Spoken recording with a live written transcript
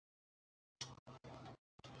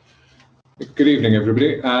Good evening,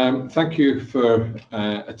 everybody. Thank you for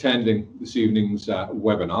attending this evening's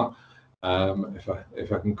webinar,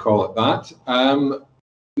 if I can call it that.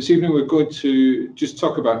 This evening we're going to just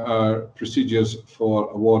talk about our procedures for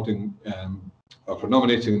awarding or for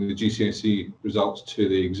nominating the GCSE results to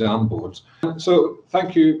the exam boards. So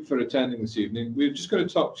thank you for attending this evening. We're just going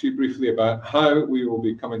to talk to you briefly about how we will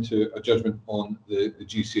be coming to a judgment on the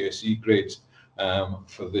GCSE grades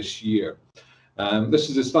for this year. This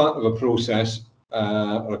is the start of a process,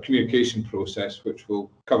 or a communication process, which will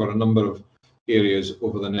cover a number of areas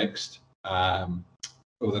over the next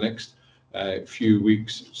few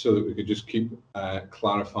weeks, so that we could just keep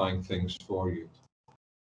clarifying things for you.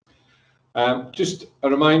 Just a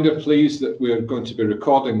reminder, please, that we are going to be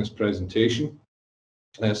recording this presentation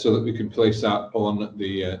so that we can place that on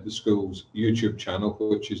the school's YouTube channel,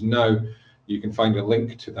 which is now. You can find a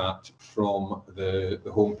link to that from the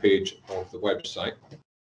homepage of the website.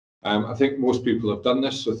 I think most people have done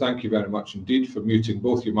this, so thank you very much indeed for muting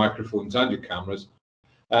both your microphones and your cameras.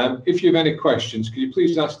 If you have any questions, could you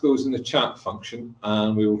please ask those in the chat function,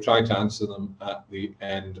 and we will try to answer them at the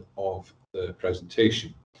end of the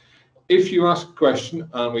presentation. If you ask a question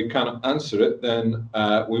and we cannot answer it, then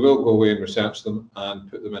we will go away and research them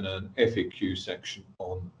and put them in an FAQ section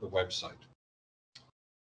on the website.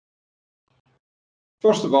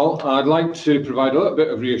 First of all, I'd like to provide a little bit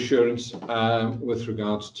of reassurance with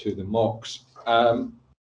regards to the mocks. The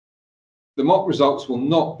mock results will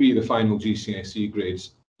not be the final GCSE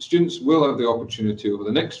grades. Students will have the opportunity over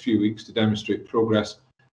the next few weeks to demonstrate progress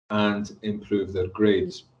and improve their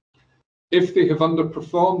grades. If they have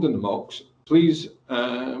underperformed in the mocks, please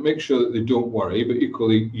make sure that they don't worry, but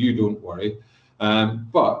equally you don't worry.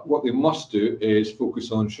 But what they must do is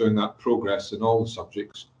focus on showing that progress in all the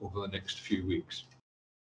subjects over the next few weeks.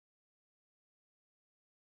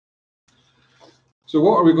 So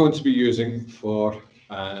what are we going to be using for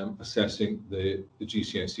assessing the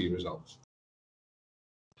GCSE results?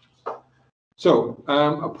 So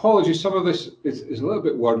apologies, some of this is a little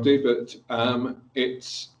bit wordy, but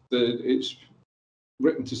it's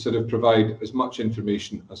written to sort of provide as much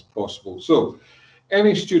information as possible. So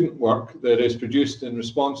any student work that is produced in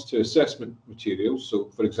response to assessment materials, so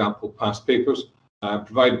for example past papers,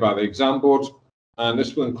 provided by the exam boards, and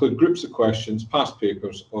this will include groups of questions, past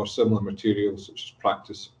papers, or similar materials such as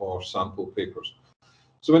practice or sample papers.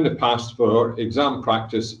 So in the past, for exam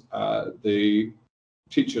practice, the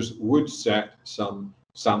teachers would set some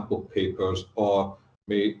sample papers or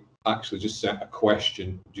may actually just set a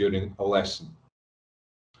question during a lesson.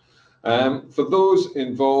 For those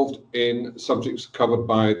involved in subjects covered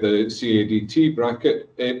by the CADT bracket,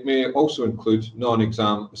 it may also include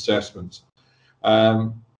non-exam assessments.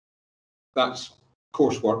 That's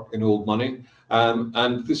coursework in old money,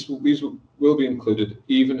 and these will be included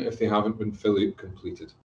even if they haven't been fully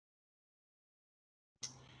completed.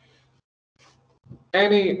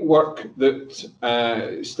 Any work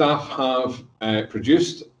that staff have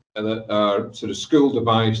produced that are sort of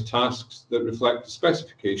school-devised tasks that reflect the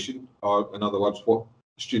specification, or in other words, what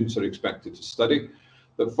students are expected to study,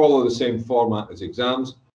 that follow the same format as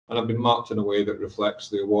exams, and have been marked in a way that reflects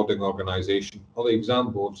the awarding organisation or the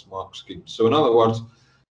exam board's mark scheme. So in other words,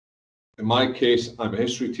 in my case, I'm a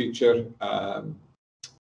history teacher,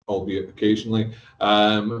 albeit occasionally,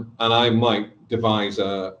 and I might devise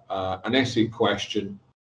an essay question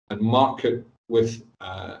and mark it with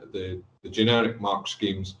the generic mark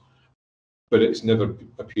schemes, but it's never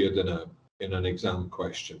appeared in an exam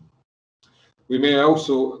question. We may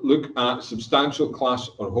also look at substantial class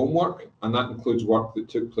or homework, and that includes work that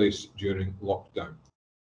took place during lockdown.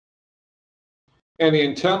 Any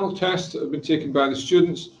internal tests that have been taken by the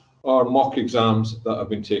students, or mock exams that have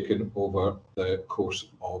been taken over the course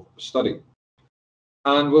of study.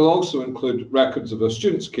 And we'll also include records of a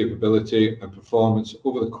student's capability and performance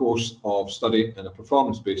over the course of study in a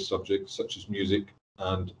performance-based subject such as music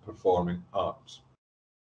and performing arts.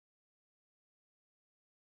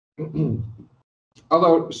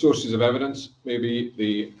 Other sources of evidence may be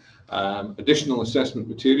the additional assessment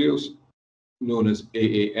materials known as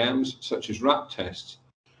AAMs, such as RAP tests.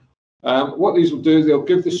 What these will do is they'll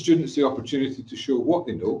give the students the opportunity to show what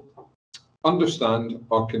they know, understand,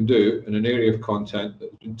 or can do in an area of content that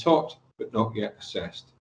has been taught but not yet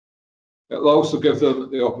assessed. It will also give them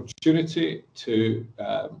the opportunity to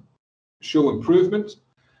show improvement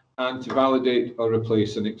and to validate or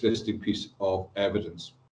replace an existing piece of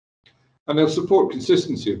evidence. And they'll support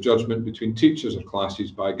consistency of judgment between teachers or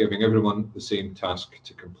classes by giving everyone the same task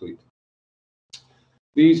to complete.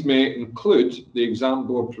 These may include the exam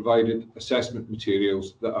board provided assessment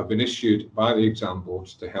materials that have been issued by the exam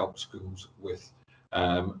boards to help schools with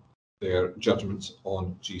their judgments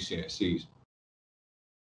on GCSEs.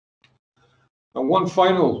 And one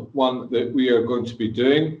final one that we are going to be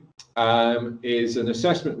doing is an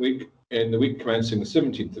assessment week in the week commencing the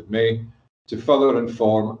 17th of May to further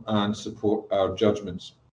inform and support our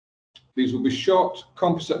judgments. These will be short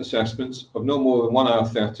composite assessments of no more than 1 hour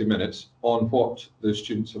 30 minutes on what the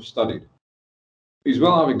students have studied. These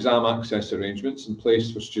will have exam access arrangements in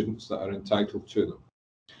place for students that are entitled to them.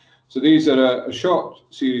 So these are a short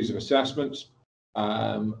series of assessments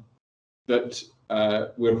that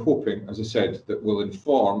we're hoping, as I said, that will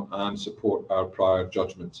inform and support our prior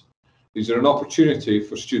judgments. These are an opportunity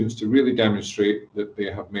for students to really demonstrate that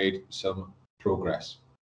they have made some progress.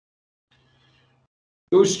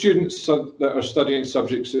 Those students that are studying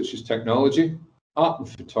subjects such as technology, art and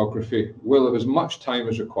photography will have as much time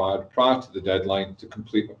as required prior to the deadline to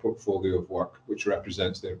complete a portfolio of work which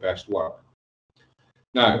represents their best work.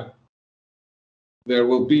 Now, there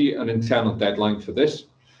will be an internal deadline for this,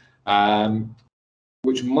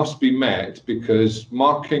 which must be met because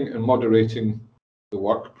marking and moderating the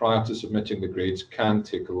work prior to submitting the grades can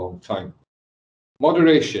take a long time.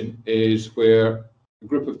 Moderation is where a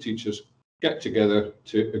group of teachers get together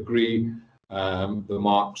to agree the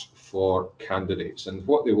marks for candidates. And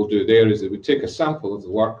what they will do there is they would take a sample of the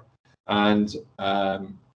work and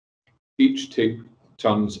each take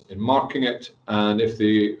turns in marking it. And if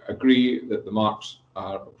they agree that the marks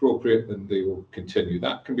are appropriate, then they will continue.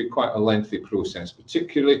 That can be quite a lengthy process,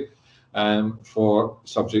 particularly for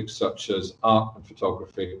subjects such as art and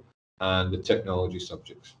photography and the technology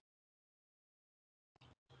subjects.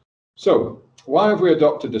 So, why have we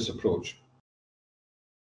adopted this approach?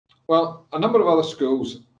 Well, a number of other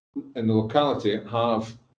schools in the locality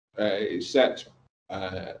have set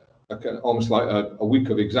almost like a week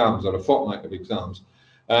of exams or a fortnight of exams.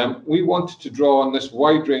 We wanted to draw on this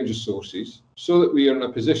wide range of sources so that we are in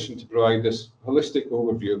a position to provide this holistic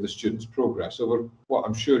overview of the students' progress over what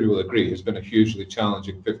I'm sure you will agree has been a hugely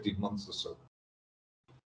challenging 15 months or so.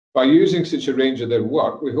 By using such a range of their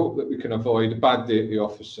work, we hope that we can avoid a bad day at the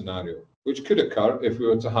office scenario, which could occur if we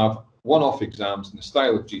were to have one-off exams in the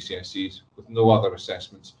style of GCSEs with no other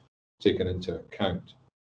assessments taken into account.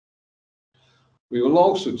 We will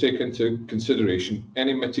also take into consideration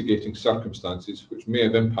any mitigating circumstances which may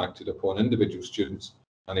have impacted upon individual students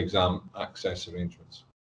and exam access arrangements.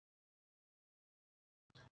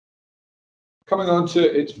 Coming on to,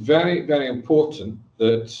 it's very, very important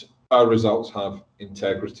that our results have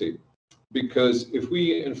integrity, because if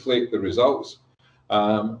we inflate the results,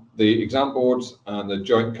 the exam boards and the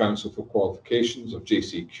Joint Council for Qualifications of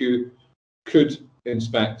JCQ could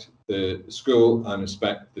inspect the school and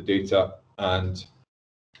inspect the data and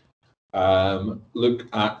look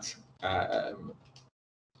at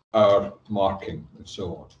our marking and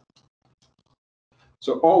so on.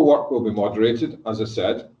 So all work will be moderated, as I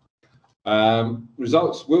said.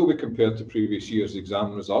 Results will be compared to previous year's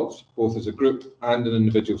exam results, both as a group and an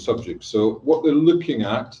individual subject. So what they're looking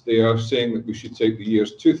at, they are saying that we should take the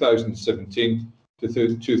years 2017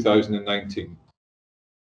 to 2019.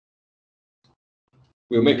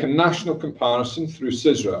 We'll make a national comparison through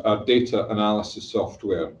CISRA, our data analysis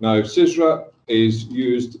software. Now, CISRA is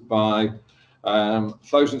used by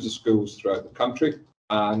thousands of schools throughout the country,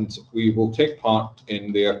 and we will take part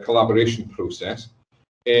in their collaboration process,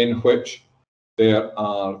 in which there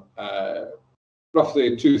are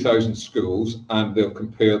roughly 2,000 schools, and they'll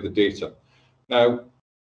compare the data. Now,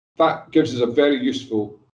 that gives us a very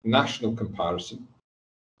useful national comparison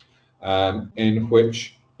in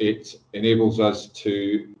which it enables us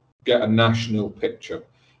to get a national picture,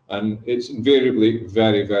 and it's invariably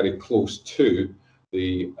very, very close to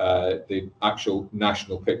the actual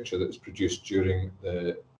national picture that's produced during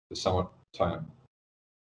the summer time.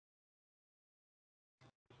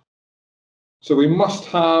 So we must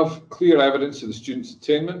have clear evidence of the students'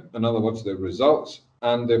 attainment, in other words, their results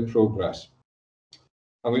and their progress.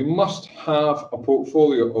 And we must have a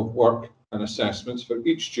portfolio of work and assessments for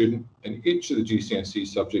each student in each of the GCSE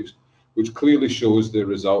subjects, which clearly shows their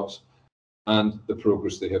results and the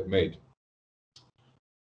progress they have made.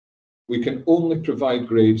 We can only provide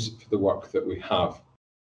grades for the work that we have.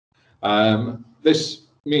 This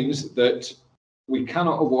means that we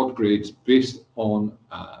cannot award grades based on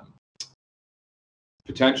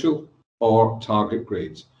potential or target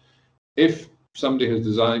grades. If somebody has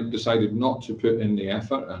decided not to put in the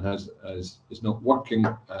effort and is not working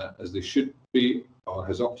as they should be, or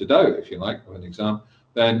has opted out, if you like, of an exam,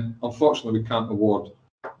 then unfortunately we can't award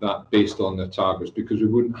that based on their targets, because we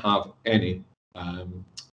wouldn't have any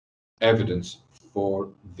evidence for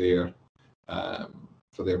their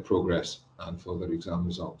progress and for their exam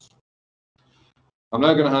results. I'm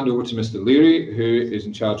now going to hand over to Mr. Leary, who is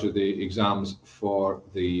in charge of the exams for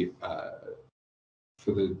the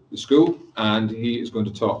school, and he is going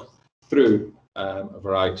to talk through a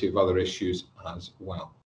variety of other issues as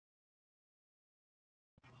well.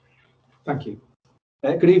 Thank you.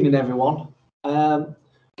 Good evening, everyone.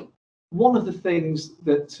 One of the things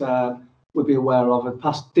that we'll be aware of in the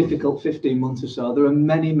past difficult 15 months or so, there are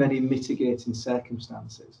many mitigating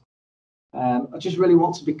circumstances. I just really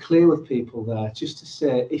want to be clear with people there, just to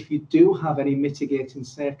say, if you do have any mitigating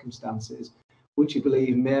circumstances which you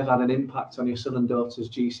believe may have had an impact on your son and daughter's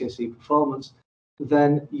GCSE performance,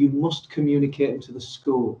 then you must communicate them to the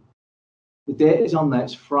school. The date is on there,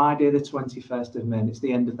 it's Friday the 21st of May, and it's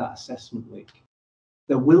the end of that assessment week.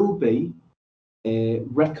 There will be a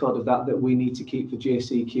record of that we need to keep for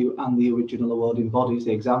JCQ and the original awarding bodies,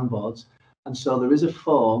 the exam boards, and so there is a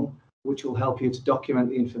form which will help you to document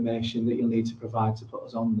the information that you'll need to provide to put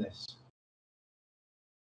us on this.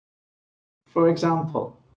 For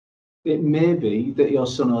example, it may be that your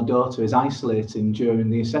son or daughter is isolating during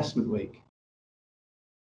the assessment week.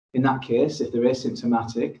 In that case, if they're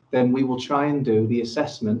asymptomatic, then we will try and do the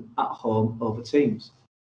assessment at home over Teams.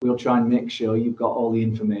 We'll try and make sure you've got all the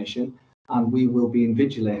information, and we will be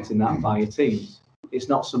invigilating that via Teams. It's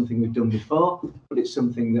not something we've done before, but it's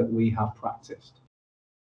something that we have practiced.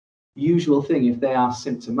 Usual thing, if they are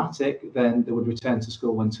symptomatic, then they would return to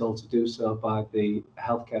school when told to do so by the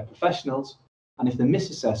healthcare professionals. And if they miss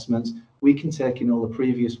assessments, we can take in all the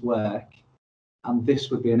previous work, and this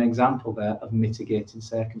would be an example there of mitigating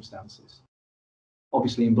circumstances.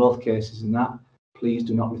 Obviously, in both cases in that, please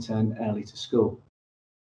do not return early to school.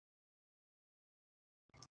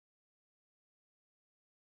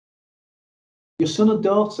 Your son or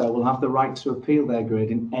daughter will have the right to appeal their grade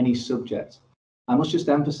in any subject. I must just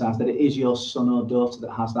emphasise that it is your son or daughter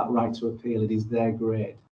that has that right to appeal. It is their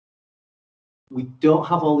grade. We don't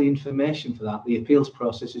have all the information for that. The appeals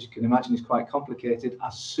process, as you can imagine, is quite complicated.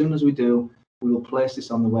 As soon as we do, we will place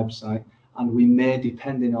this on the website, and we may,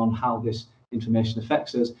 depending on how this information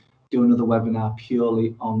affects us, do another webinar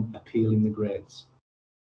purely on appealing the grades.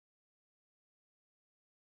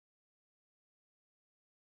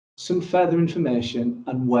 Some further information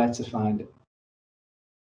and where to find it.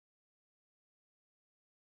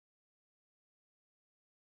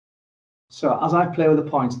 So as I play with the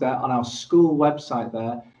points there, on our school website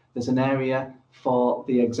there's an area for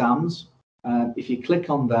the exams. If you click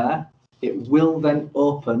on there, it will then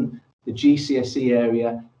open the GCSE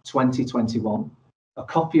area 2021. A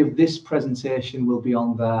copy of this presentation will be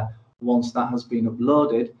on there once that has been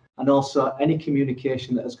uploaded, and also any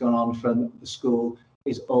communication that has gone on from the school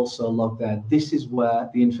is also logged there. This is where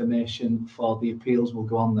the information for the appeals will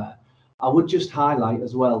go on there. I would just highlight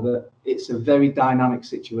as well that it's a very dynamic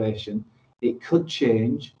situation. It could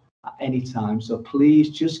change at any time, so please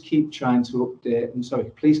just keep trying to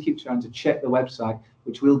please keep trying to check the website,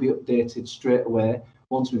 which will be updated straight away.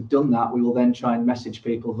 Once we've done that, we will then try and message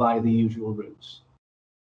people via the usual routes.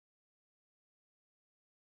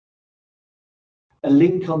 A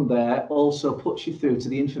link on there also puts you through to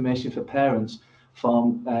the information for parents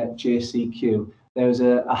from JCQ. There's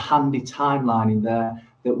a handy timeline in there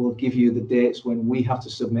that will give you the dates when we have to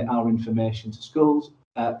submit our information to schools,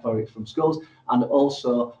 from schools, and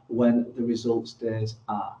also when the results days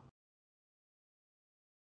are.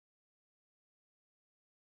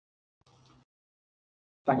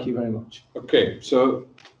 Thank you very much. Okay, so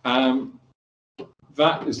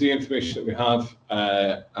that is the information that we have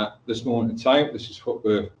at this moment in time. This is what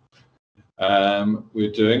we're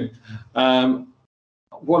doing.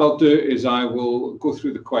 What I'll do is I will go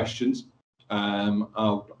through the questions.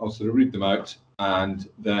 I'll sort of read them out, and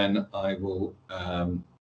then I will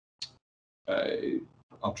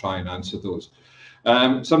I'll try and answer those.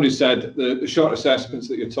 Somebody said the short assessments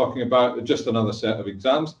that you're talking about are just another set of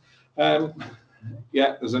exams.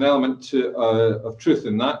 Yeah, there's an element of truth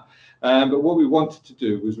in that. But what we wanted to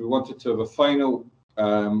do was we wanted to have a final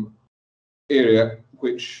area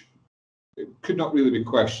which could not really be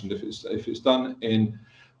questioned if it's done in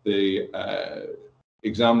the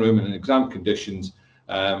exam room and in exam conditions.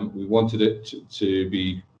 We wanted it to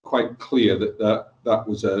be quite clear that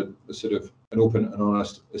was a sort of an open and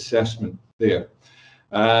honest assessment there.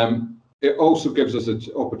 It also gives us an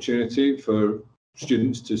opportunity for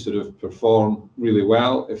students to sort of perform really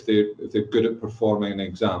well if they're good at performing in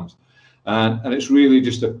exams, and it's really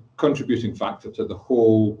just a contributing factor to the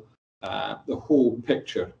whole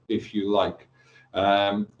picture, if you like.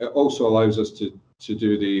 It also allows us to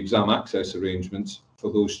do the exam access arrangements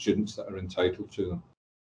for those students that are entitled to them.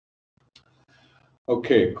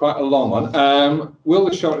 Okay, quite a long one. Will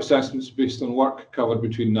the short assessments based on work covered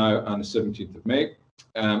between now and the 17th of May?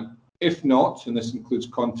 If not, and this includes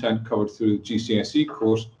content covered through the GCSE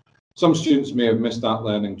course, some students may have missed that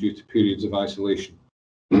learning due to periods of isolation.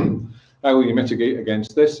 How will you mitigate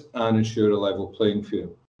against this and ensure a level playing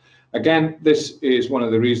field? Again, this is one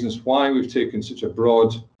of the reasons why we've taken such a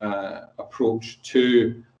broad approach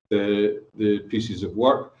to the pieces of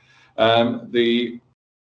work. The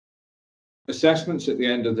assessments at the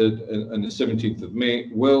end of on the 17th of May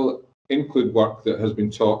will include work that has been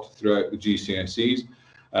taught throughout the GCSEs.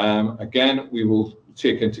 Again, we will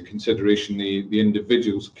take into consideration the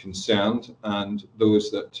individuals concerned and those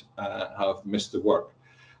that have missed the work.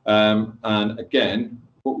 And again,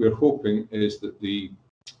 what we're hoping is that the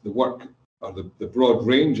work or the broad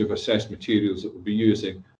range of assessed materials that we'll be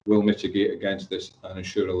using will mitigate against this and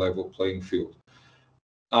ensure a level playing field.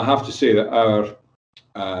 I have to say that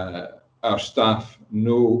our staff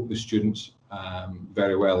know the students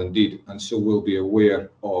very well indeed, and so will be aware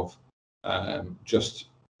of just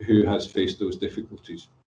who has faced those difficulties.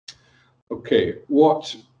 Okay,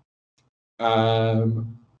 what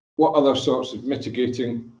other sorts of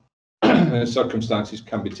mitigating circumstances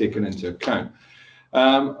can be taken into account?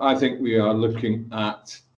 I think we are looking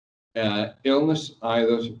at illness,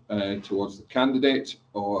 either towards the candidate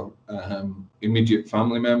or immediate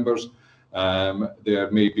family members. There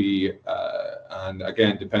may be, and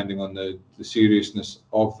again, depending on the seriousness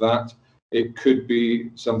of that, it could be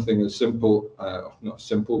something as simple, not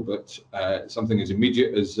simple, but something as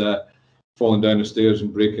immediate as falling down the stairs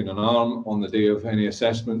and breaking an arm on the day of any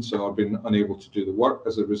assessments, or being unable to do the work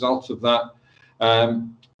as a result of that.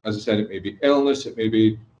 As I said, it may be illness, it may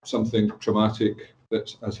be something traumatic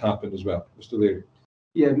that has happened as well. Mr. Leary.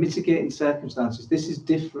 Yeah, mitigating circumstances. This is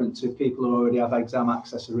different to people who already have exam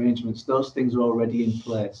access arrangements. Those things are already in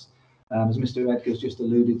place. As Mr. Edgar's just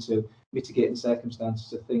alluded to, mitigating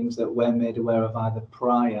circumstances are things that we're made aware of either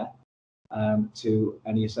prior to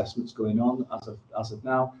any assessments going on as of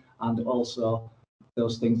now, and also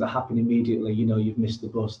those things that happen immediately. You know, you've missed the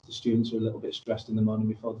bus, the students are a little bit stressed in the morning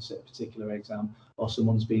before they sit a particular exam, or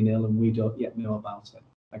someone's been ill and we don't yet know about it.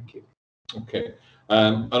 Thank you. Okay,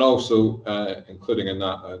 and also including in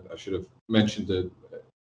that, I should have mentioned that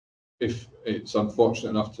if it's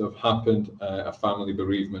unfortunate enough to have happened, a family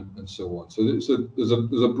bereavement and so on. So there's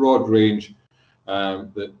a broad range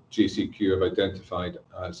that JCQ have identified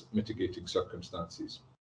as mitigating circumstances.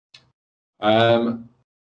 Do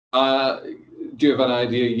you have an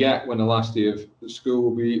idea yet when the last day of school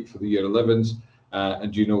will be for the year 11s,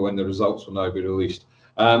 and do you know when the results will now be released?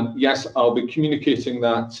 Yes, I'll be communicating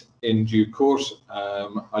that in due course.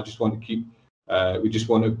 I just want to keep, we just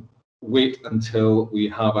want to wait until we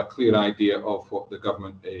have a clear idea of what the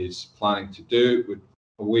government is planning to do. We're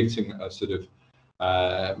awaiting a sort of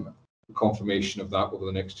confirmation of that over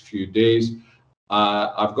the next few days.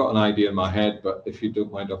 I've got an idea in my head, but if you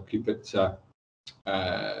don't mind, I'll keep it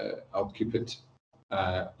under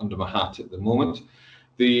my hat at the moment.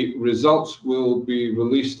 The results will be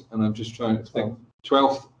released, and I'm just trying to think,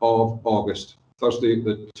 12th of August, Thursday,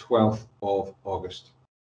 the 12th of August.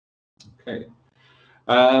 Okay.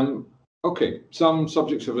 Okay, some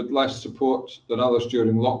subjects have had less support than others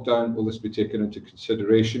during lockdown. Will this be taken into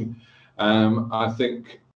consideration? I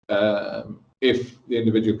think if the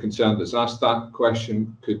individual concerned that's asked that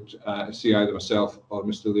question could see either myself or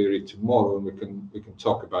Mr. Leary tomorrow, and we can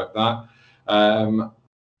talk about that.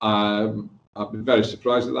 I've been very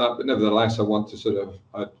surprised at that, but nevertheless, I want to sort of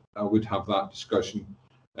I would have that discussion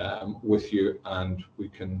with you, and we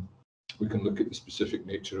can look at the specific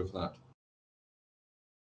nature of that.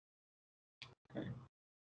 Okay.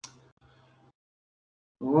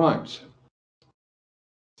 All right.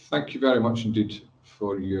 Thank you very much indeed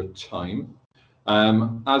for your time.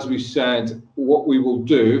 As we said, what we will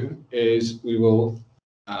do is we will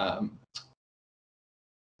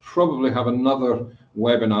probably have another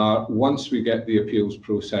webinar once we get the appeals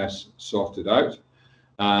process sorted out.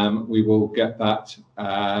 We will get that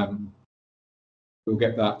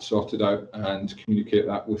sorted out and communicate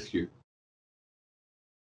that with you.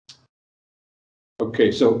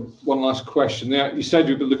 Okay, so one last question there. You said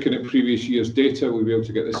you'd be looking at previous year's data. We'll be able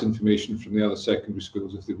to get this information from the other secondary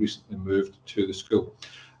schools if they recently moved to the school.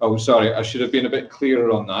 Oh, sorry, I should have been a bit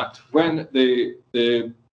clearer on that. When the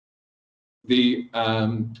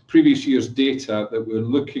previous year's data that we're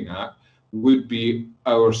looking at would be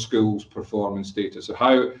our school's performance data. So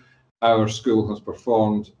how our school has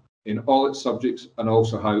performed in all its subjects, and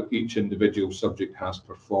also how each individual subject has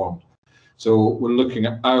performed. So we're looking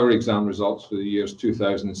at our exam results for the years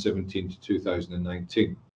 2017 to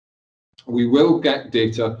 2019. We will get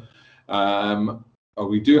data, or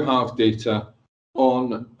we do have data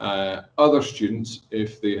on other students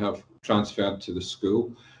if they have transferred to the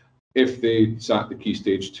school, if they sat the Key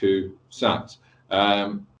Stage 2 SATs.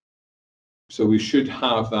 So we should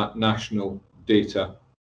have that national data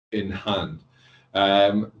in hand.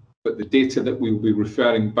 But the data that we will be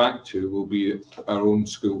referring back to will be our own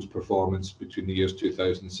school's performance between the years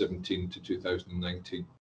 2017 to 2019.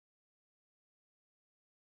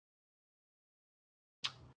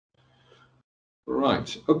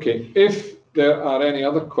 Right, okay. If there are any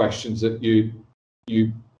other questions that you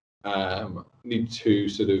need to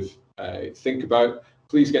sort of think about,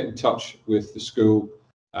 please get in touch with the school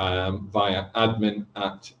via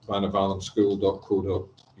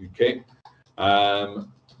admin@banovallumschool.co.uk.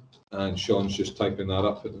 And Sean's just typing that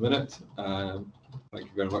up at the minute. Thank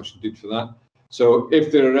you very much indeed for that. So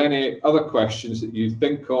if there are any other questions that you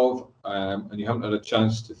think of and you haven't had a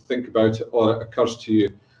chance to think about it, or it occurs to you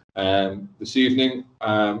this evening,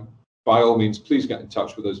 by all means, please get in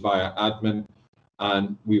touch with us via admin,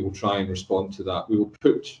 and we will try and respond to that. We'll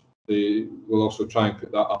also try and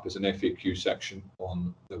put that up as an FAQ section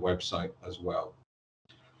on the website as well.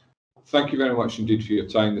 Thank you very much indeed for your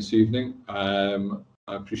time this evening.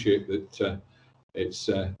 I appreciate that it's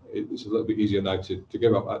a little bit easier now to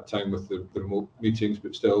give up that time with the remote meetings,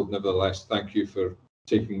 but still, nevertheless, thank you for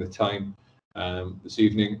taking the time this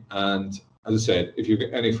evening. And as I said, if you've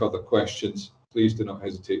got any further questions, please do not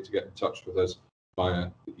hesitate to get in touch with us via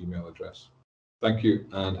the email address. Thank you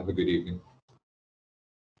and have a good evening.